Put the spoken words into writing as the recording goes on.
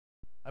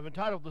I've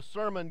entitled the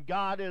sermon,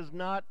 God is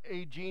Not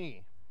a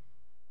Genie.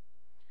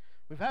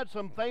 We've had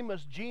some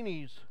famous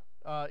genies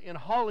in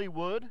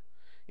Hollywood,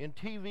 in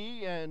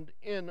TV, and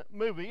in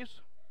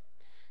movies.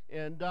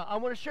 And I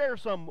want to share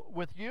some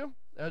with you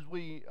as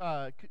we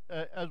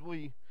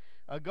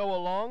go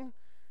along.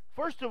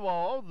 First of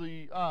all,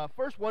 the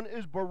first one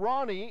is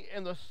Barani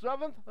in the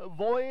Seventh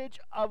Voyage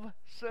of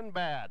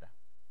Sinbad.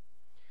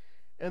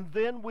 And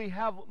then we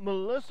have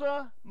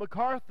Melissa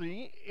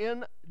McCarthy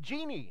in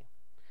Genie.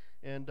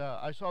 And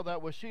I saw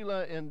that with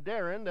Sheila and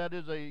Darren. That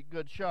is a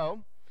good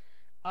show.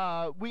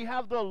 We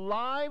have the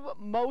live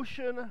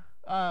motion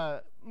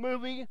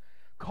movie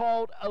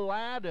called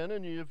Aladdin.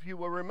 And if you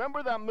will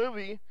remember that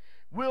movie,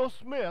 Will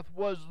Smith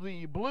was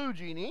the blue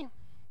genie.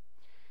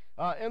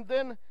 And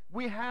then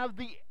we have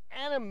the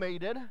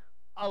animated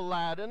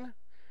Aladdin.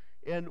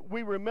 And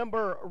we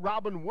remember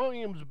Robin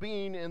Williams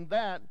being in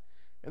that.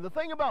 And the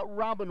thing about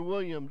Robin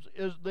Williams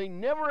is they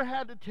never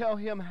had to tell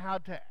him how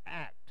to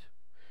act.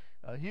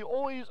 He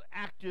always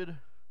acted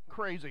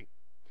crazy.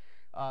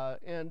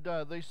 And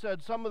they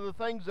said some of the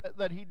things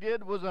that he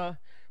did was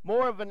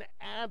more of an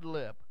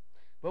ad-lib.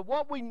 But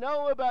what we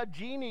know about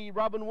Genie,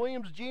 Robin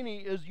Williams'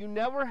 Genie, is you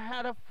never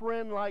had a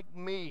friend like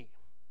me.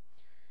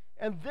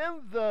 And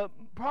then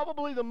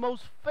probably the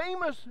most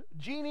famous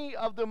genie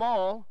of them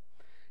all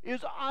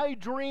is I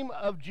Dream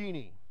of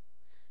Genie.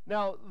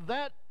 Now,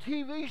 that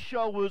TV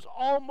show was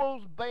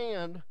almost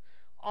banned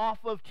off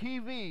of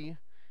TV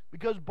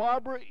because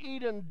Barbara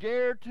Eden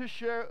dared to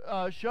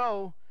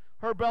show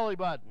her belly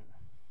button.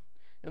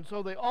 And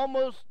so they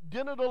almost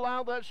didn't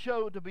allow that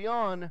show to be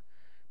on,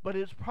 but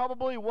it's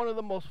probably one of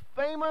the most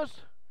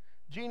famous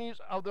genies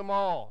of them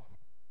all.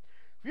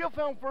 If you have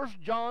found 1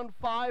 John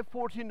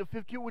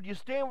 5:14-15, would you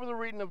stand for the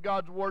reading of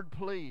God's Word,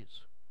 please?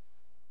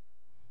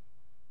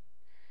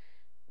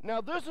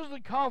 Now, this is the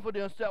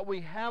confidence that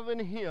we have in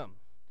Him,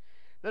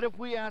 that if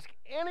we ask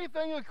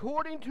anything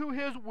according to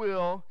His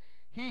will,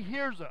 He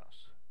hears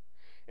us.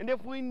 And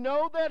if we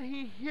know that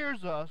He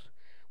hears us,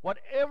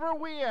 whatever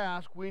we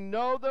ask, we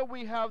know that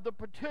we have the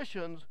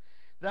petitions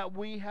that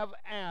we have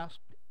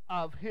asked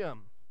of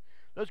Him.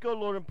 Let's go,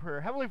 Lord, in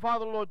prayer. Heavenly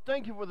Father, Lord,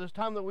 thank you for this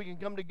time that we can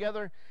come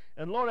together.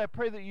 And Lord, I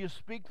pray that you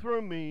speak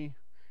through me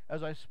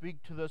as I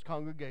speak to this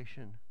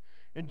congregation.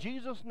 In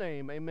Jesus'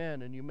 name,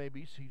 amen, and you may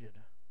be seated.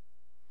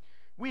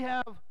 We've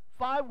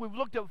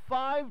looked at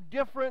 5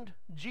 different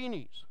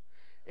genies,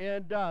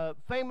 and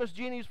famous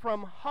genies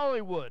from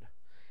Hollywood.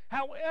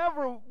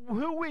 However,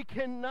 who we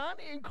cannot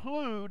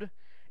include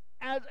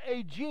as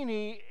a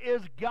genie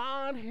is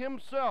God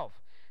Himself.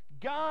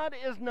 God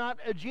is not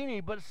a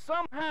genie, but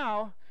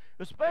somehow,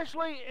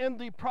 especially in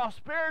the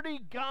prosperity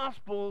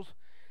gospels,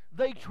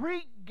 they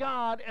treat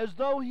God as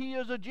though He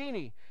is a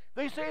genie.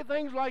 They say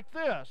things like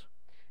this: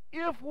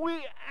 if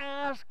we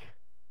ask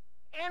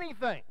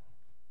anything,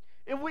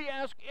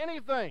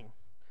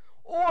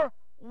 or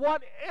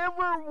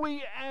whatever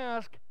we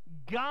ask,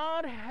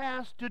 God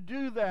has to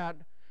do that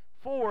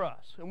for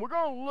us. And we're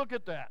going to look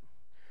at that.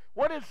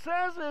 What it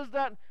says is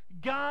that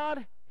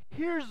God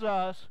hears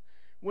us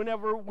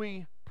whenever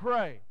we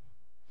pray.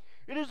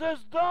 It is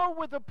as though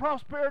with the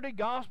prosperity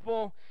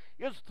gospel,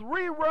 it's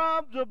 3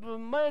 rubs of the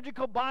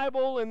magical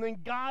Bible, and then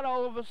God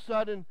all of a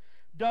sudden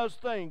does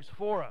things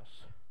for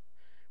us.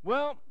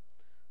 Well,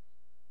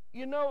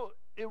 you know,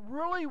 it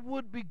really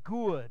would be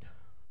good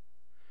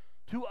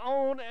to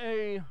own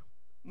a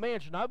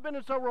mansion. I've been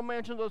in several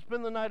mansions. I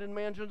spend the night in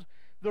mansions.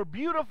 They're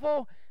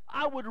beautiful.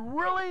 I would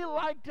really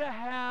like to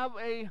have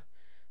a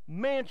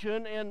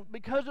mansion, and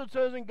because it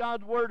says in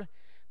God's Word,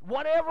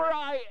 whatever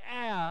I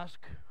ask,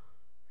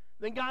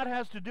 then God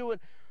has to do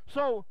it.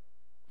 So,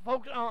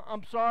 folks,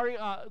 I'm sorry,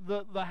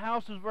 the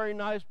house is very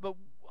nice, but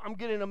I'm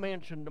getting a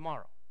mansion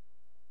tomorrow.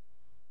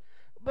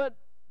 But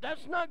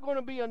that's not going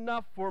to be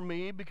enough for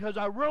me, because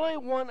I really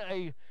want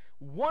a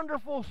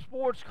wonderful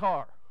sports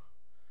car.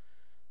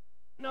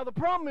 Now, the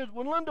problem is,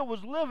 when Linda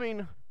was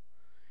living,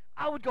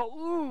 I would go,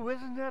 ooh,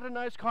 isn't that a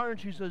nice car? And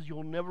she says,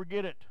 you'll never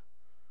get it.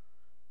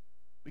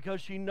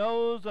 Because she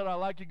knows that I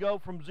like to go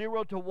from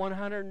 0 to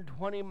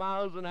 120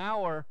 miles an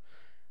hour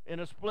in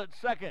a split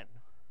second.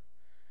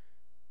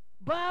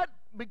 But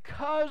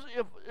because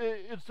if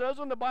it says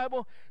in the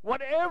Bible,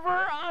 whatever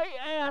I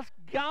ask,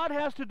 God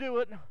has to do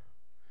it.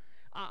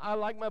 I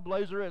like my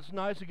Blazer. It's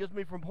nice. It gets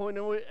me from point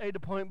A to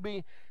point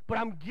B. But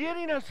I'm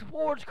getting a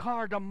sports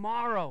car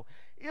tomorrow.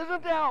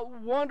 Isn't that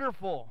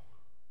wonderful?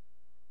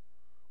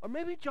 Or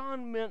maybe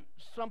John meant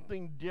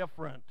something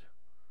different.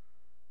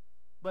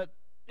 But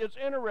it's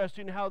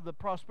interesting how the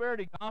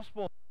prosperity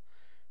gospel,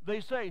 they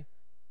say,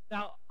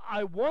 now,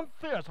 I want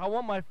this. I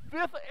want my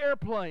 5th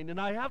airplane, and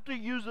I have to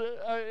use it.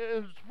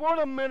 It's for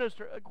the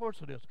ministry. Of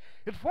course it is.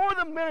 It's for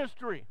the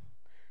ministry.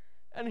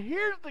 And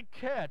here's the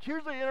catch.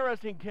 Here's the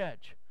interesting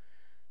catch.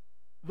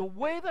 The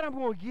way that I'm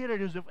going to get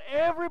it is if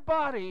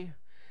everybody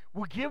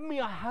will give me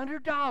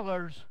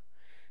 $100,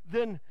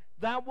 then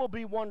that will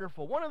be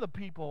wonderful. One of the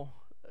people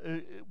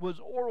was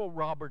Oral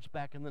Roberts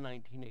back in the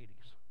 1980s.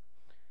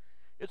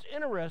 It's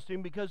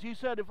interesting because he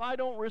said, if I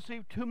don't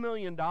receive $2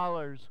 million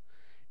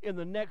in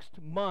the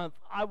next month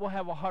I will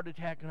have a heart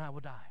attack and I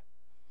will die.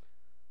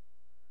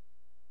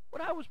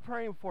 What I was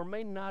praying for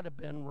may not have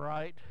been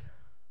right,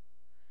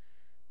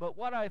 but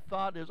what I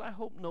thought is, I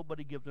hope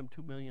nobody gives him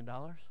 $2 million.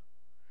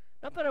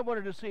 Not that I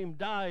wanted to see him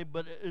die,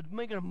 but it's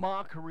making a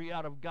mockery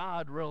out of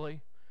God,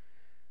 really.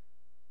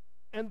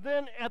 And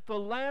then at the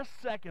last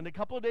second, a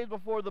couple of days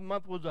before the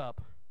month was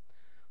up,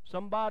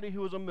 somebody who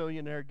was a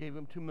millionaire gave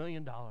him $2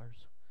 million.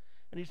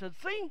 And he said,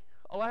 see,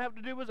 all I have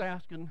to do was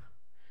ask, and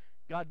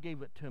God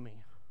gave it to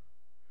me.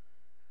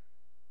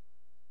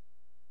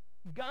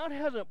 God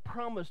hasn't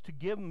promised to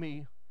give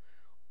me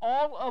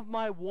all of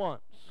my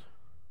wants.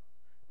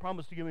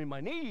 Promised to give me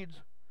my needs,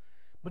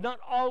 but not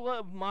all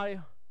of my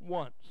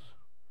wants.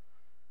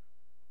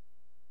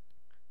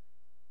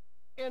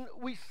 And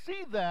we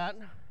see that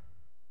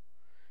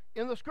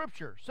in the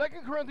scripture. 2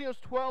 Corinthians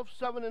 12,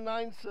 7 and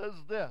 9 says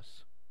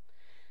this,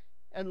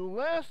 and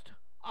lest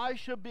I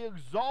should be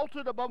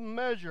exalted above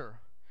measure,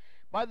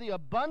 by the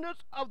abundance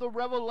of the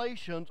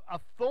revelations, a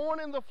thorn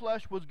in the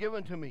flesh was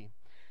given to me,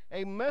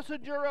 a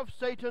messenger of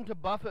Satan to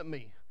buffet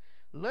me,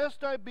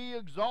 lest I be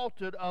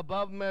exalted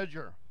above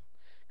measure.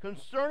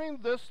 Concerning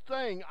this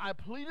thing, I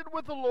pleaded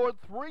with the Lord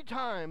 3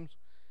 times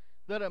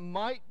that it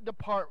might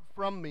depart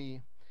from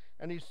me.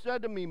 And he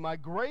said to me, my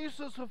grace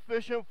is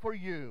sufficient for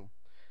you,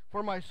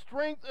 for my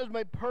strength is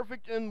made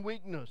perfect in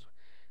weakness.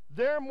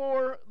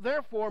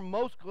 Therefore,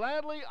 most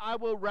gladly I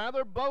will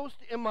rather boast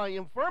in my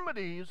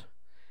infirmities,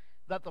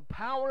 that the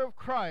power of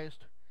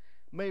Christ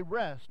may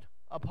rest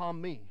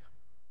upon me.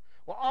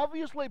 Well,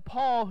 obviously,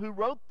 Paul, who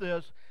wrote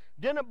this,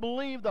 didn't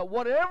believe that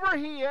whatever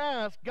he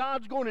asked,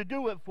 God's going to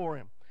do it for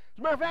him. As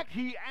a matter of fact,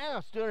 he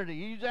asked, didn't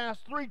he? He's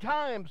asked 3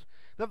 times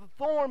that the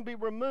thorn be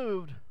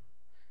removed,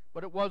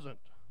 but it wasn't.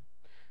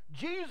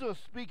 Jesus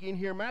speaking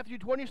here, Matthew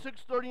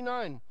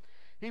 26:39,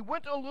 he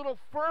went a little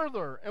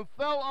further and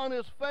fell on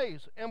his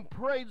face and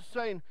prayed,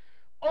 saying,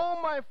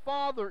 O my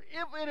Father,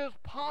 if it is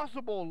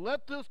possible,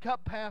 let this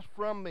cup pass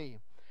from me.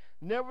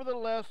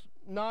 Nevertheless,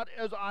 not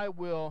as I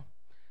will,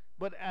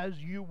 but as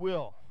you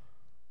will.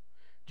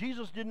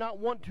 Jesus did not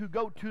want to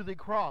go to the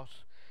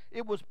cross.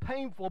 It was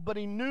painful, but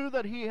he knew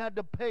that he had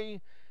to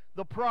pay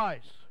the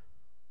price.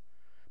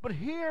 But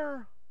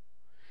here,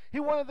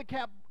 he wanted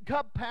the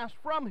cup passed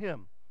from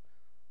him.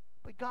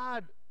 But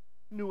God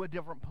knew a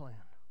different plan.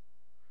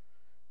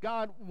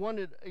 God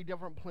wanted a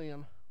different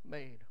plan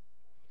made.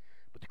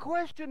 But the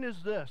question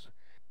is this: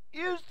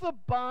 is the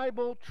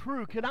Bible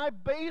true? Can I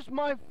base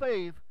my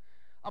faith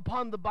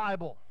upon the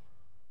Bible?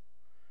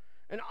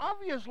 And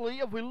obviously,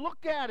 if we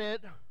look at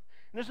it,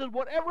 and it says,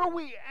 whatever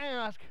we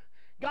ask,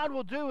 God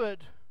will do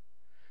it,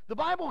 the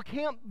Bible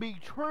can't be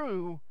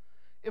true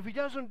if he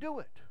doesn't do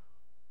it.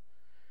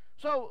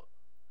 So,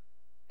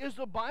 is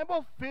the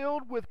Bible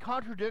filled with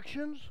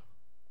contradictions?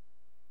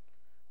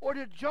 Or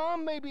did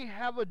John maybe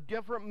have a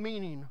different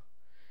meaning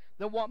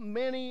than what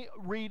many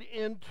read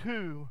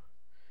into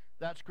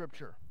that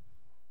scripture?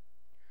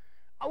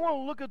 I want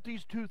to look at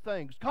these 2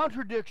 things.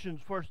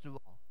 Contradictions, first of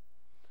all.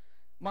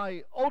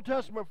 My Old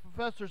Testament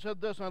professor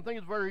said this, and I think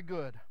it's very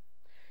good.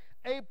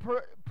 A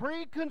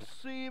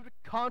preconceived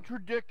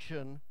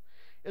contradiction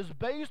is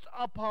based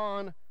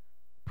upon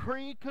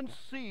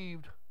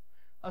preconceived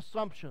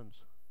assumptions.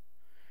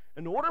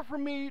 In order for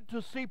me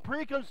to see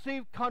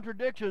preconceived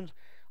contradictions,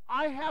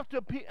 I have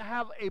to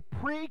have a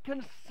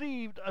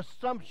preconceived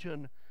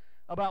assumption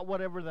about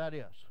whatever that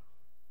is.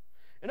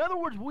 In other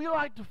words, we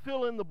like to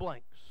fill in the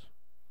blanks.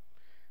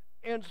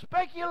 And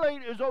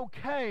speculate is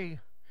okay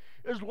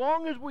as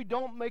long as we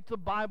don't make the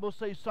Bible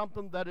say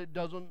something that it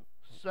doesn't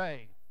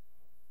say.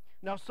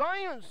 Now,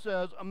 science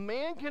says a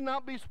man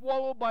cannot be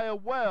swallowed by a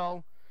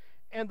whale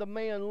and the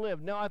man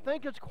lived. Now, I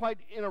think it's quite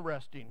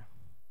interesting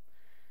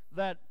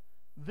that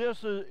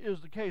this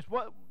is the case.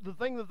 The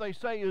thing that they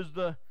say is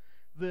the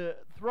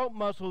throat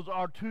muscles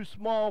are too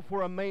small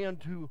for a man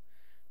to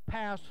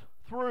pass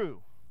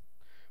through.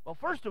 Well,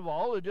 first of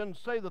all, it didn't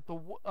say that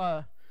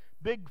the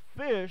big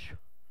fish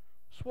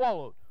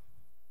swallowed.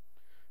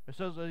 It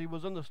says that he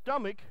was in the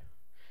stomach,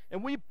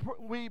 and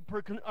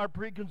our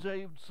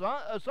preconceived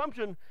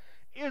assumption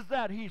is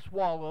that he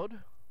swallowed.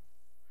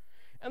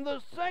 And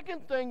the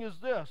second thing is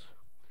this: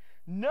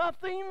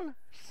 nothing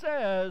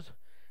says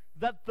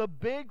that the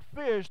big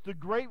fish, the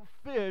great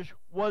fish,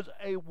 was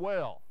a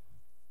whale.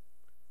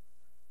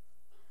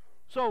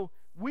 So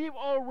we've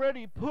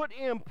already put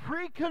in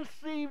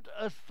preconceived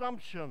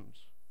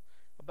assumptions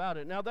about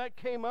it. Now, that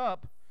came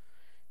up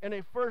in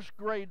a first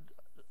grade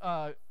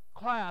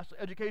class,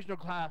 educational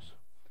class,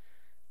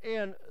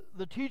 and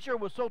the teacher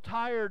was so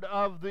tired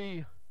of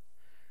the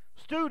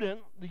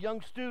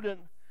young student,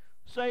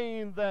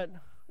 saying that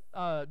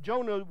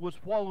Jonah was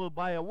swallowed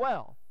by a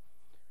whale.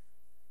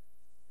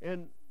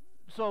 And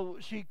so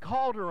she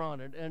called her on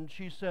it, and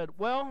she said,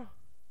 well,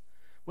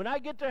 when I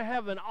get to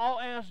heaven, I'll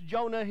ask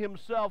Jonah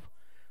himself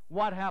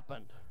what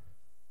happened.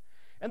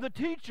 And the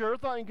teacher,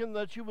 thinking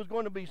that she was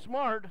going to be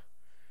smart,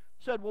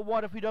 said, well,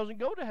 what if he doesn't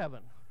go to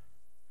heaven?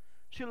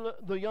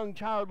 The young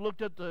child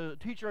looked at the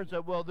teacher and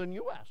said, well, then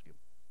you ask him.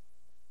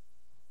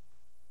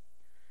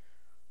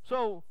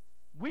 So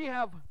we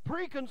have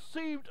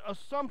preconceived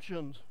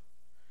assumptions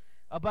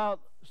about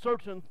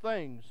certain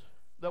things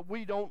that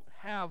we don't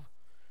have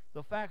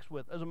the facts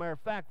with. As a matter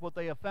of fact, what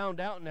they have found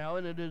out now,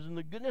 and it is in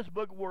the Guinness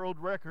Book of World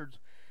Records,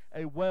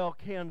 a whale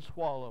can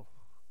swallow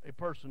a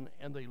person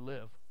and they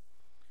live.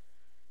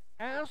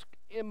 Ask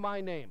in my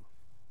name.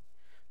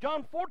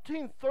 John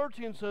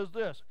 14:13 says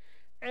this,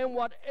 and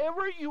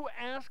whatever you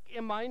ask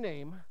in my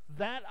name,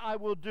 that I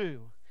will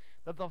do,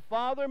 that the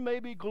Father may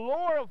be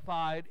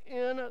glorified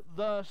in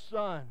the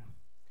Son.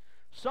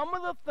 Some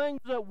of the things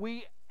that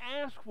we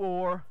ask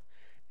for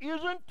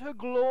isn't to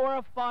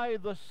glorify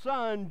the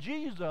Son,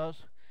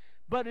 Jesus,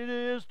 but it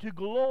is to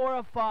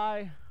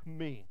glorify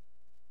me.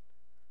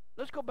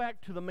 Let's go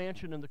back to the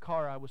mansion and the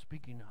car I was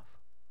speaking of.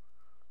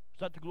 Is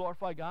that to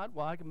glorify God?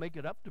 Well, I can make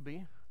it up to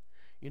be.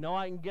 You know,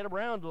 I can get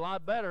around a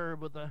lot better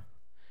with a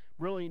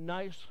really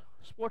nice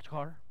sports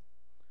car.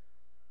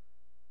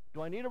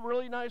 Do I need a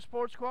really nice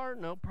sports car?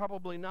 No,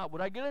 probably not.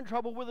 Would I get in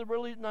trouble with a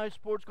really nice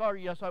sports car?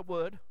 Yes, I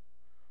would.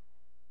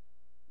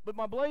 But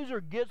my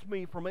Blazer gets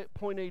me from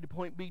point A to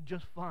point B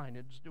just fine.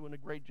 It's doing a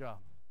great job.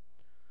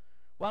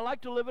 Well, I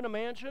like to live in a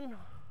mansion.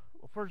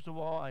 Well, first of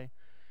all, I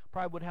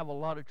probably would have a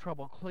lot of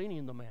trouble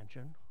cleaning the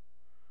mansion.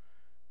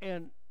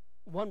 And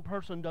one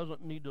person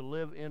doesn't need to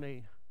live in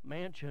a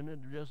mansion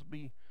and just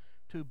be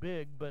too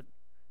big. But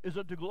is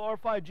it to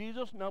glorify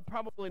Jesus? No,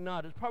 probably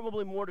not. It's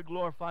probably more to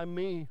glorify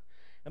me.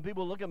 And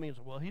people look at me and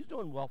say, well, he's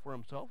doing well for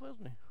himself,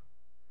 isn't he?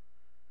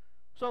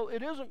 So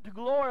it isn't to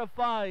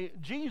glorify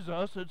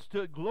Jesus, it's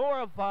to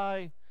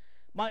glorify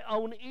my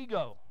own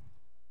ego.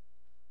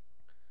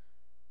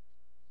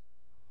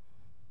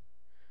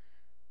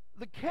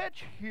 The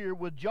catch here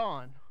with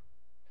John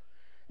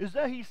is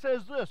that he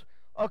says this,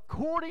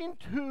 according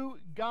to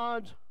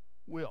God's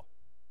will.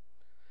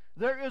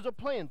 There is a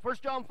plan. 1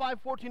 John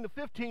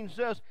 5:14-15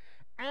 says,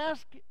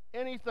 ask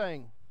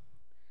anything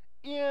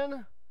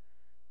in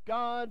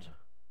God's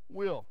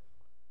will,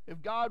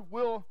 if God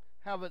will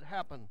have it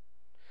happen.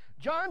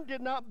 John did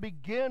not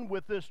begin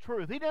with this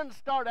truth. He didn't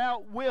start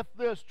out with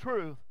this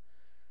truth.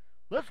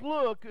 Let's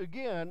look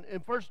again in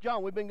 1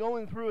 John. We've been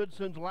going through it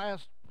since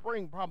last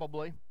spring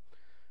probably.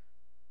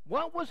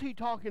 What was he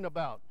talking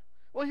about?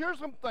 Well, here's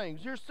some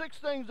things. Here's 6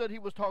 things that he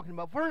was talking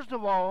about. First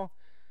of all,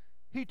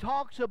 he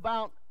talks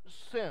about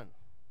sin.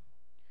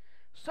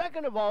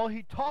 Second of all,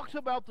 he talks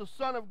about the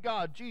Son of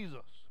God,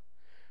 Jesus.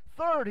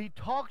 Third, he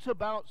talks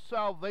about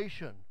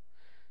salvation.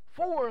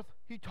 Fourth,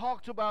 he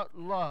talks about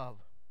love.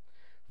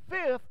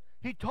 Fifth,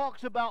 he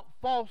talks about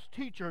false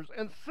teachers.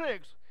 And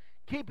sixth,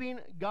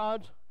 keeping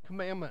God's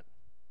commandment.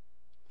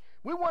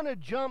 We want to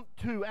jump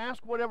to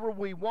ask whatever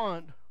we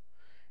want,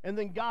 and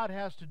then God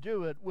has to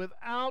do it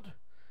without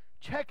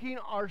checking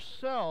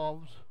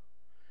ourselves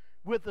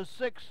with the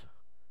 6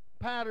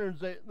 patterns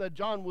that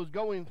John was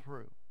going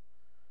through.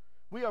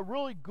 We are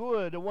really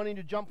good at wanting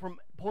to jump from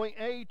point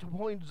A to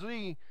point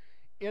Z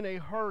in a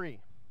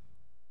hurry.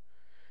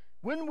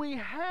 When we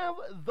have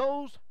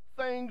those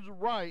things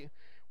right,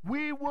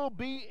 we will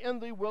be in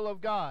the will of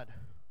God.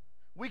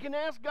 We can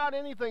ask God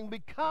anything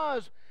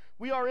because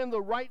we are in the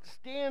right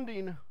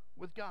standing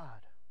with God.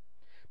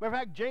 Matter of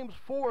fact, James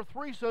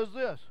 4:3 says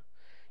this,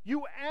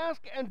 you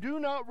ask and do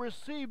not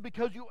receive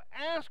because you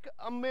ask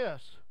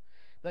amiss,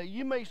 that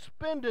you may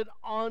spend it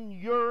on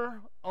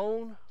your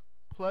own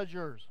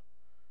pleasures.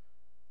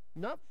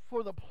 Not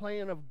for the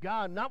plan of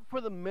God, not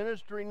for the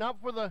ministry,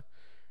 not for the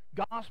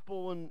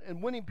gospel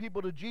and winning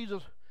people to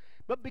Jesus,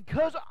 but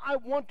because I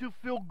want to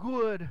feel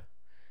good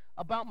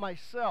about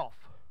myself.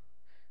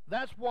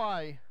 That's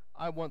why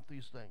I want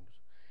these things.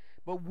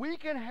 But we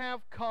can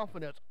have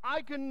confidence.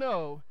 I can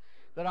know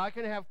that I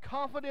can have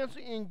confidence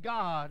in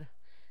God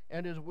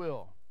and His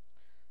will.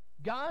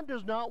 God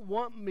does not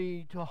want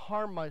me to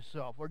harm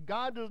myself, or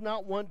God does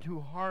not want to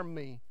harm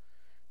me,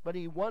 but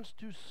He wants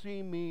to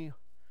see me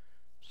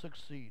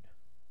succeed.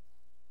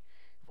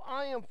 If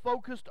I am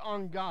focused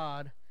on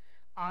God,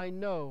 I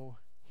know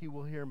He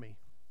will hear me.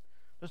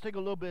 Let's take a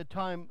little bit of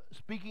time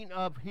speaking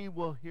of He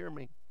will hear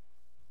me.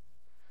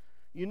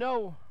 You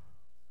know,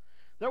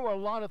 there were a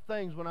lot of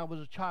things when I was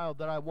a child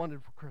that I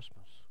wanted for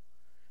Christmas.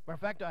 Matter of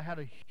fact, I had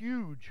a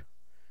huge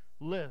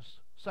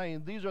list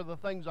saying these are the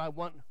things I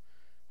want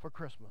for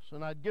Christmas.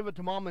 And I'd give it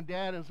to Mom and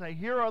Dad and say,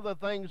 here are the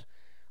things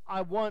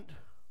I want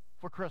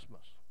for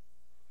Christmas.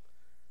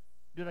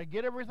 Did I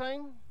get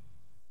everything?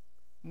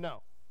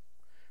 No.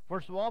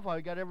 First of all, if I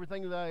got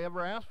everything that I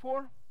ever asked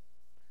for,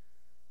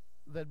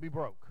 they'd be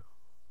broke.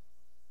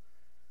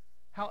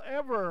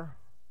 However,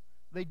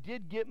 they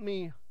did get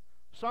me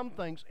some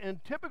things,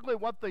 and typically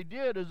what they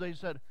did is they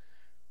said,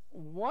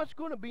 what's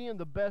going to be in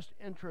the best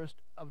interest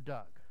of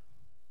Doug?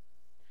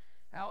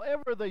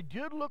 However, they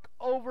did look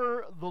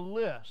over the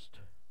list.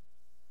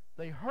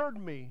 They heard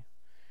me,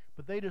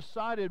 but they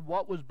decided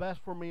what was best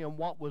for me and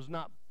what was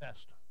not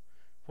best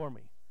for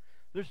me.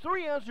 There's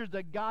 3 answers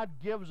that God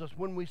gives us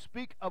when we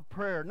speak of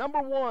prayer. Number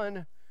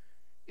 1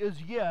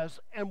 is yes,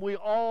 and we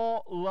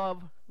all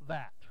love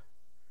that.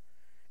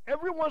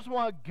 Every once in a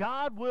while,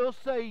 God will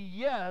say,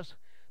 yes,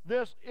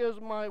 this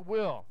is my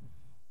will.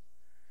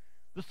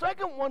 The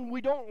second one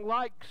we don't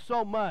like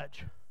so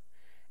much,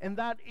 and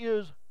that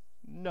is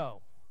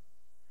no.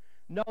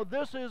 No,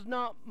 this is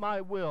not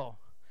my will.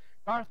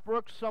 Garth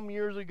Brooks, some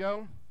years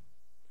ago,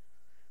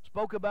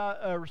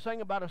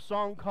 sang about a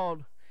song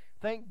called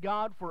 "Thank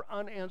God for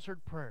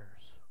Unanswered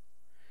Prayers."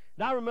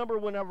 And I remember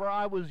whenever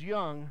I was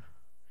young,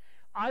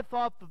 I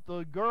thought that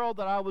the girl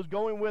that I was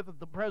going with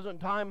at the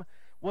present time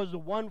was the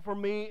one for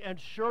me, and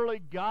surely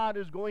God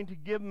is going to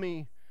give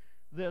me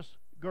this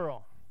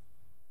girl.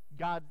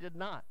 God did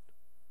not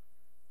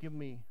give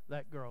me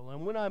that girl.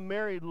 And when I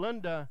married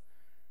Linda,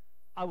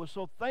 I was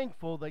so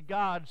thankful that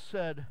God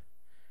said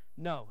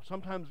no.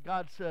 Sometimes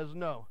God says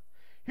no.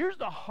 Here's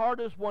the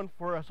hardest one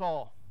for us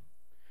all.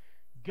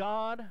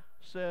 God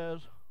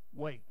says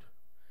wait.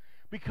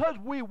 Because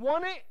we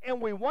want it,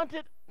 and we want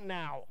it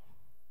now.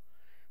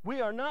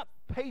 We are not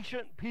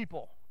patient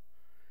people.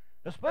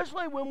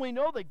 Especially when we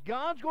know that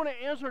God's going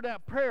to answer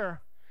that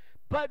prayer,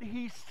 but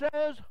He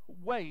says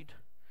wait.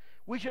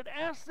 We should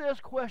ask this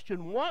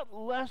question: what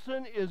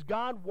lesson is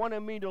God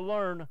wanting me to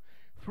learn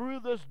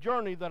through this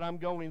journey that I'm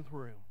going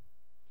through?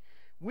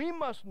 We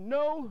must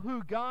know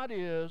who God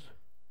is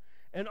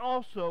and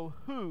also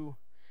who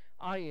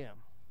I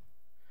am.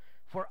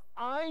 For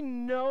I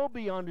know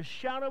beyond a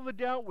shadow of a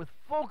doubt with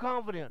full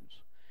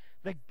confidence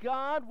that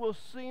God will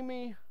see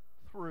me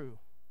through.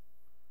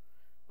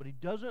 But He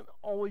doesn't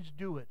always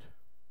do it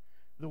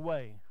the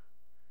way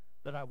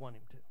that I want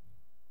Him to.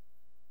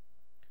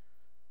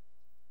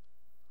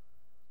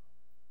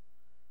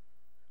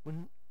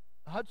 When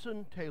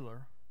Hudson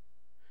Taylor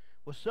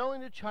was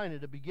sailing to China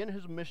to begin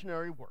his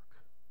missionary work,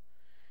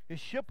 his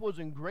ship was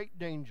in great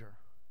danger.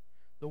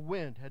 The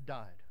wind had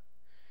died,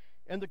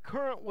 and the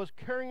current was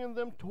carrying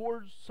them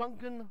towards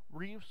sunken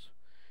reefs,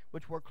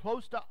 which were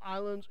close to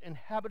islands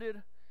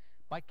inhabited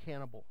by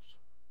cannibals.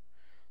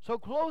 So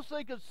close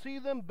they could see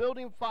them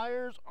building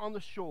fires on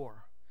the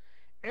shore.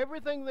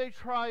 Everything they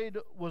tried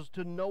was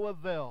to no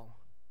avail.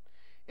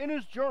 In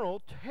his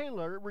journal,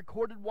 Taylor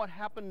recorded what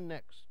happened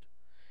next.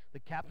 The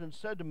captain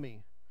said to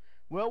me,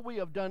 "Well, we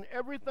have done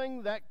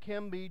everything that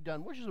can be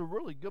done," which is a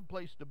really good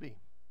place to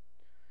be.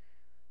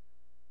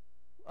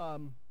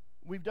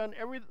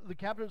 The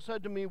captain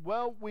said to me,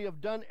 "Well, we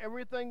have done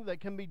everything that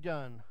can be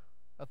done."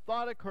 A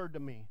thought occurred to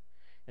me,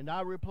 and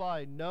I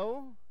replied,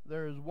 "No,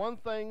 there is one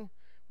thing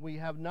we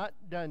have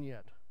not done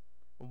yet."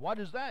 "And what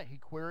is that?" he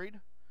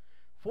queried.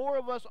 4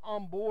 of us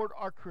on board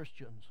are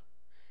Christians.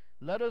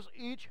 Let us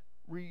each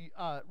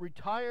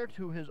retire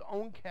to his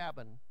own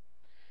cabin,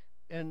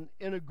 and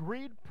in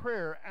agreed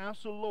prayer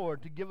ask the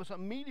Lord to give us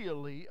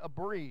immediately a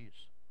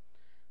breeze.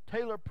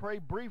 Taylor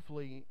prayed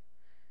briefly,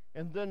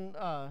 and then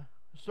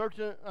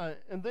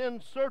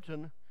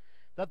certain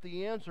that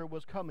the answer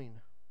was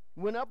coming,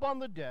 went up on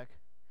the deck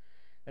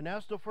and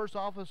asked the first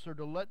officer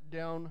to let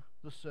down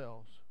the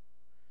sails.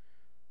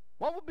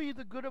 "What would be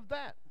the good of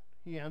that?"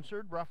 he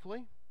answered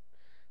roughly.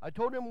 I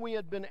told him we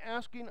had been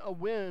asking a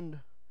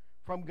wind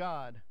from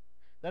God,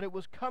 that it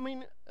was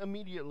coming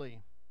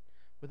immediately.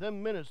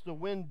 Within minutes the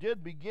wind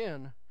did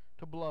begin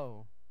to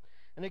blow,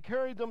 and it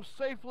carried them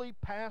safely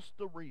past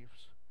the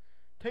reefs.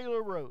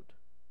 Taylor wrote,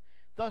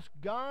 "Thus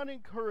God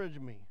encouraged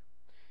me,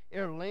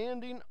 ere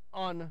landing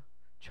on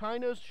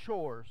China's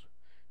shores,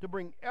 to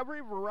bring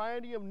every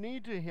variety of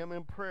need to Him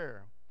in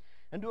prayer,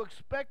 and to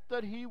expect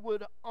that He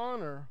would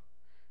honor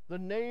the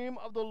name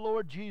of the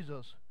Lord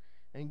Jesus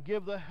and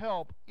give the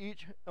help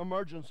each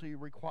emergency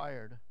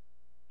required.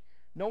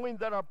 Knowing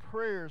that our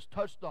prayers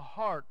touch the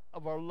heart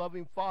of our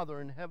loving Father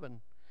in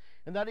heaven,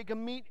 and that He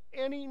can meet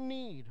any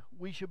need,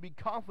 we should be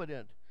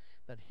confident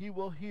that He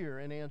will hear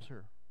and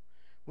answer.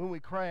 When we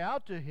cry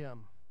out to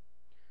Him,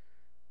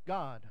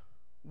 God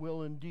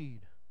will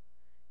indeed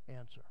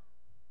answer."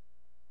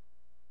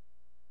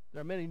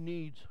 There are many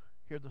needs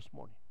here this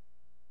morning.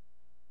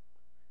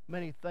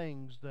 Many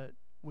things that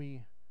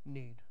we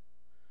need.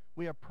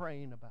 We are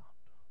praying about.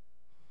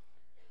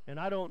 And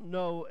I don't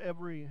know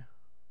every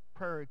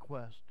prayer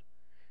request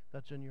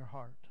that's in your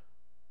heart,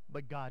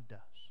 but God does.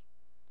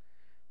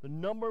 The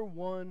number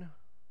one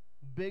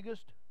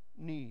biggest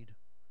need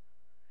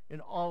in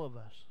all of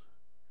us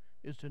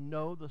is to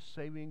know the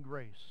saving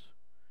grace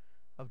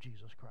of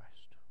Jesus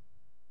Christ.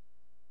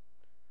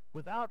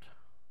 Without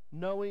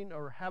knowing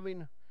or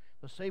having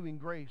the saving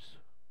grace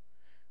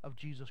of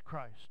Jesus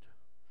Christ,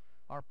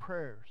 our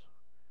prayers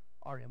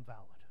are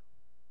invalid.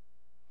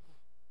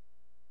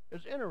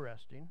 It's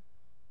interesting.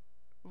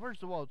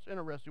 First of all, it's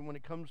interesting when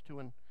it comes to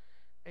an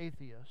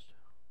atheist,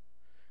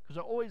 because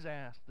I always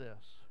ask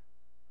this.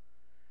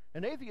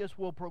 An atheist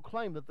will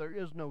proclaim that there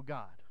is no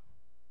God.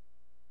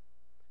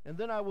 And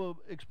then I will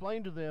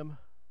explain to them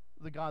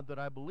the God that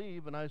I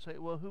believe, and I say,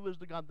 "Well, who is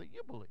the God that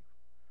you believe?"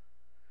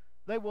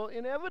 They will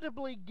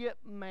inevitably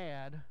get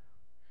mad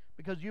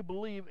because you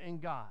believe in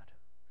God.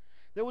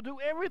 They will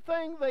do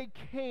everything they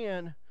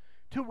can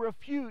to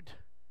refute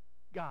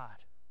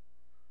God.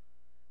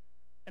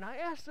 And I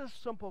ask this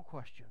simple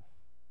question.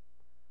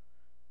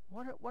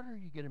 What are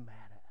you getting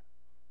mad at?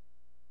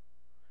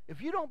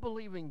 If you don't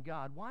believe in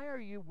God, why are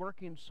you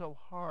working so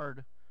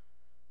hard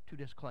to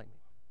disclaim Him?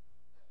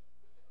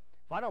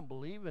 If I don't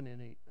believe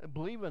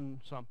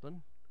in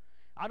something,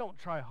 I don't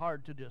try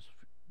hard to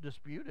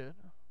dispute it.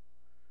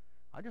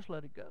 I just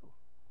let it go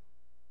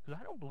because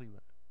I don't believe in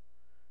it.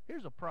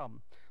 Here's a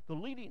problem. The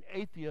leading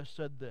atheist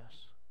said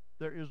this: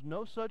 there is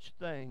no such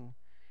thing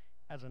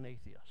as an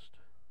atheist.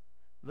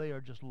 They are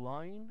just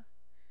lying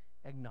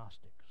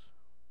agnostics.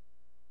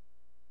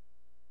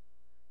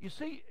 You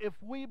see, if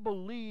we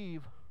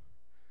believe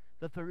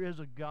that there is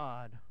a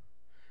God,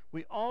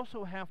 we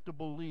also have to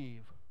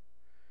believe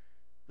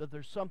that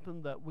there's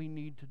something that we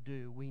need to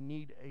do. We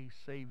need a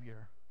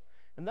Savior.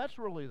 And that's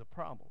really the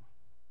problem.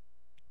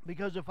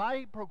 Because if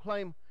I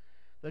proclaim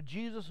that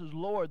Jesus is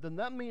Lord, then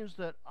that means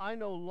that I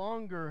no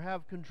longer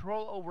have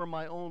control over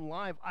my own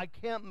life. I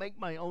can't make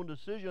my own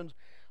decisions.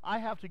 I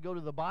have to go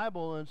to the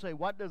Bible and say,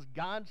 what does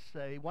God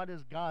say? What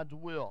is God's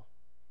will?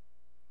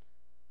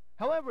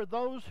 However,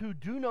 those who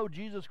do know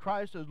Jesus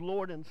Christ as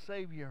Lord and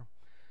Savior,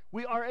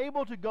 we are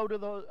able to go to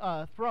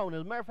the throne.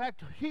 As a matter of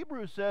fact,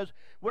 Hebrews says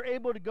we're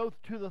able to go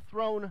to the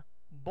throne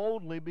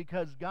boldly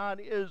because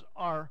God is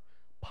our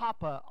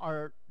Papa,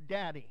 our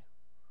Daddy.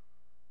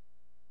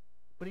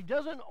 But He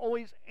doesn't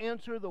always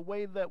answer the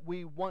way that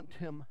we want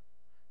Him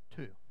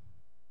to,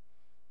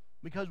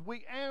 because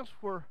we ask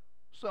for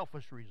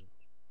selfish reasons.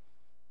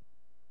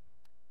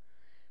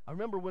 I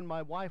remember when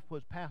my wife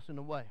was passing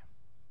away.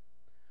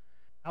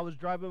 I was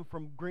driving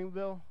from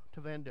Greenville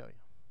to Vandalia,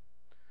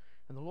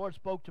 and the Lord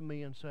spoke to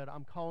me and said,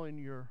 I'm calling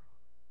your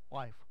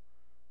wife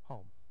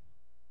home.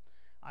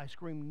 I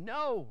screamed,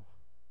 no,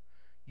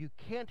 you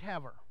can't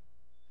have her.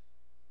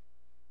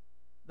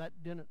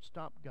 That didn't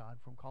stop God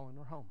from calling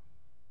her home.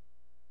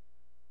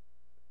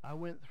 I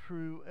went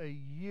through a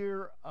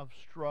year of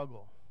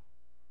struggle.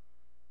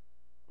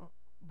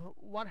 But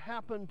what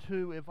happened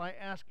to if I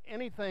ask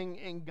anything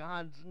in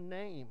God's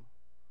name?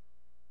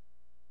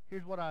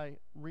 Here's what I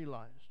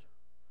realized.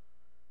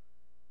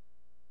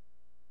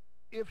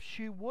 If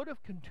she would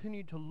have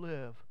continued to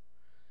live,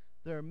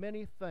 there are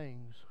many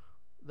things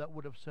that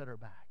would have set her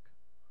back.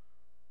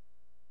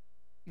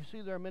 You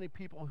see, there are many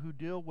people who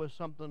deal with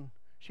something.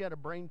 She had a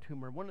brain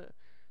tumor. One of the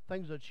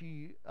things that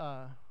she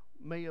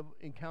may have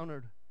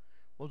encountered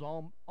was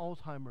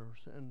Alzheimer's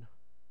and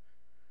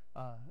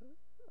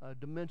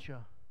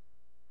dementia.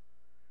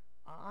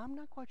 I'm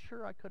not quite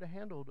sure I could have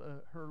handled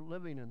her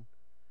living and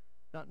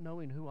not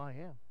knowing who I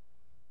am.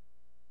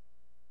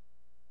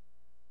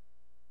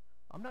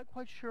 I'm not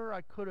quite sure I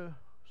could have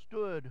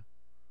stood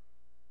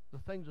the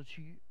things that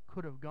she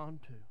could have gone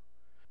to.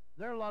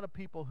 There are a lot of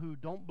people who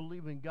don't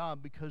believe in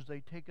God because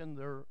they've taken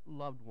their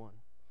loved one.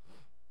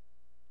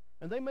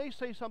 And they may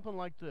say something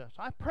like this: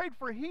 I prayed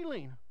for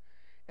healing,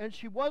 and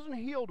she wasn't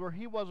healed or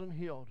he wasn't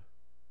healed.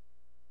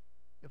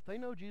 If they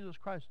know Jesus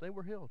Christ, they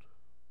were healed.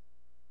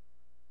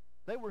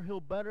 They were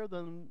healed better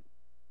than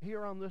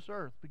here on this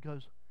earth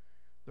because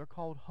they're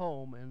called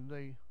home and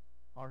they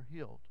are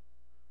healed.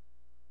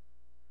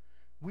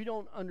 We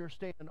don't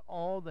understand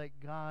all that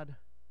God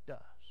does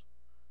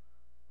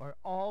or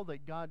all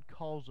that God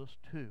calls us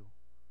to.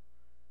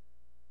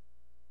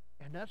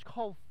 And that's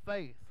called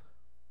faith,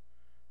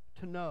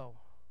 to know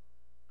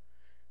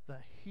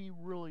that He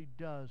really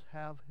does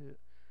have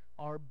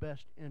our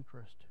best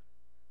interest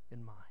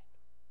in mind.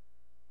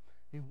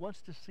 He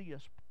wants to see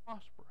us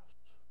prosperous.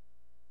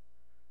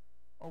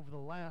 Over the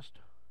last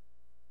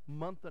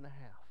month and a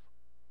half,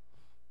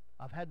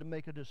 I've had to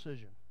make a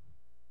decision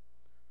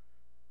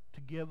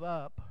to give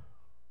up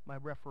my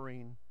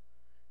refereeing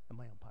and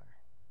my umpiring.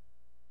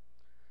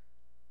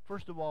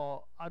 First of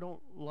all, I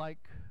don't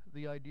like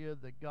the idea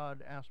that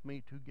God asked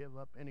me to give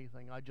up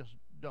anything. I just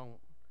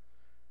don't.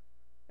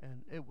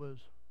 And it was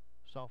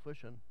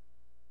selfish,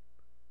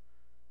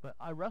 but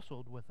I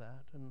wrestled with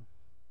that, and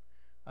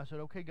I said,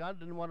 okay, God,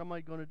 then what am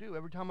I going to do?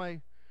 Every time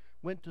I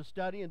went to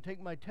study and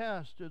take my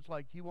test, it's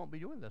like, you won't be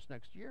doing this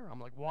next year. I'm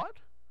like, what?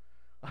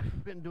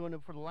 I've been doing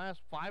it for the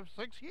last 5-6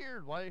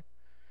 years. Why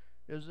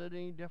is it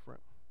any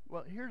different?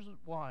 Well, here's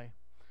why.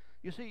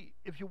 You see,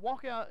 if you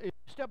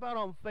step out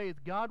on faith,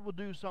 God will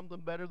do something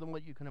better than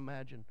what you can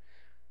imagine.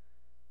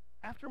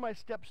 After my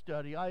step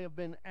study, I have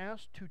been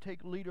asked to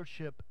take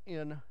leadership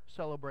in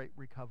Celebrate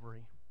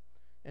Recovery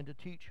and to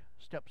teach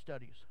step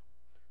studies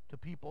to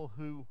people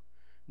who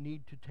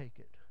need to take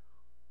it.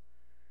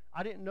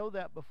 I didn't know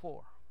that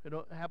before. It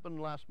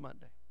happened last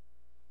Monday.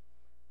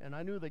 And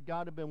I knew that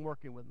God had been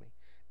working with me.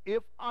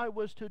 If I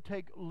was to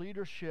take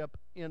leadership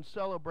in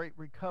Celebrate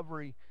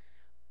Recovery,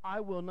 I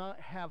will not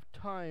have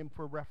time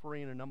for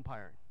refereeing and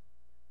umpiring,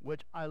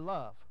 which I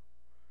love.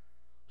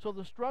 So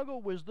the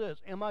struggle was this: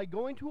 am I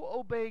going to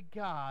obey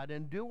God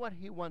and do what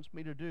He wants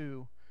me to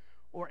do,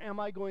 or am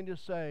I going to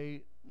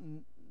say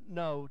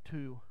no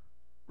to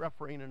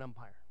refereeing and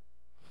umpiring?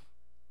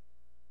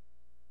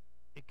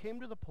 It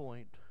came to the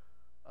point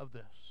of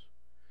this: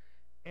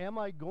 am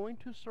I going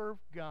to serve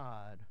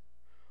God,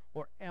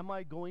 or am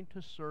I going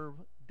to serve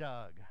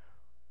Doug?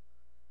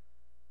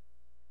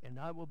 And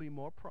I will be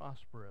more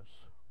prosperous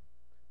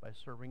by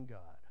serving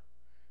God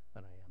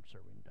than I am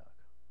serving Doug.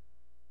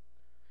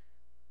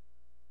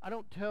 I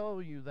don't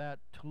tell you that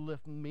to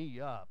lift me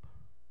up.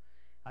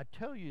 I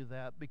tell you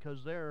that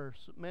because there are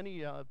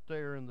many out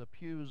there in the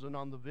pews and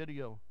on the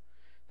video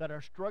that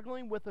are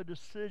struggling with a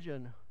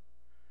decision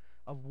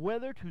of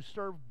whether to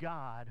serve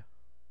God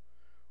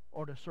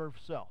or to serve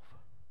self.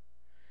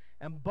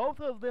 And both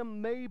of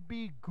them may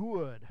be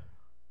good.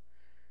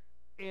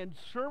 And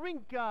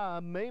serving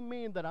God may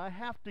mean that I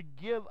have to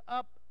give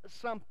up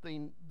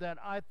something that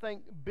I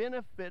think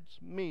benefits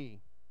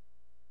me.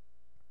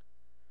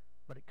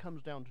 But it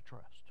comes down to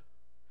trust.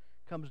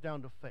 It comes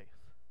down to faith.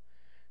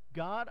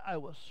 God, I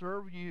will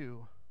serve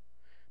you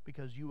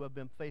because you have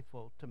been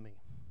faithful to me.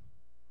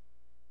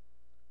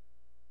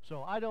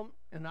 So I don't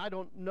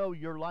know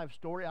your life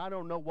story. I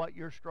don't know what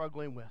you're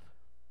struggling with.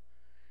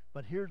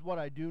 But here's what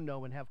I do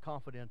know and have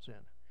confidence in.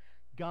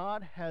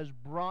 God has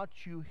brought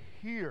you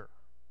here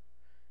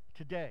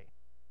today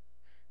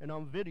and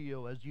on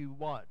video as you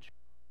watch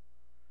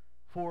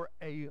for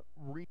a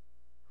reason.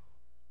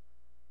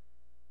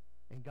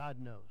 And God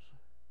knows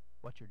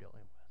what you're dealing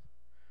with.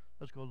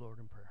 Let's go, Lord,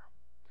 in prayer.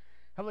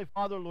 Heavenly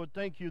Father, Lord,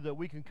 thank you that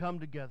we can come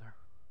together.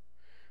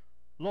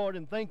 Lord,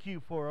 and thank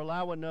you for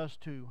allowing us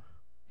to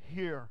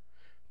hear,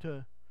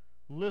 to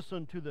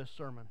listen to this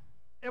sermon.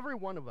 Every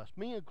one of us,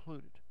 me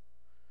included.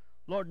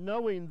 Lord,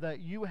 knowing that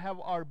you have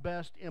our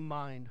best in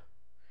mind,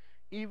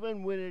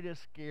 even when it is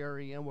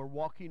scary and we're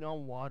walking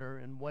on water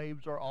and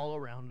waves are all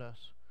around us.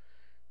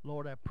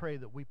 Lord, I pray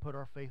that we put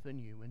our faith in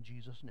you. In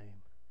Jesus'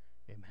 name,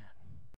 amen.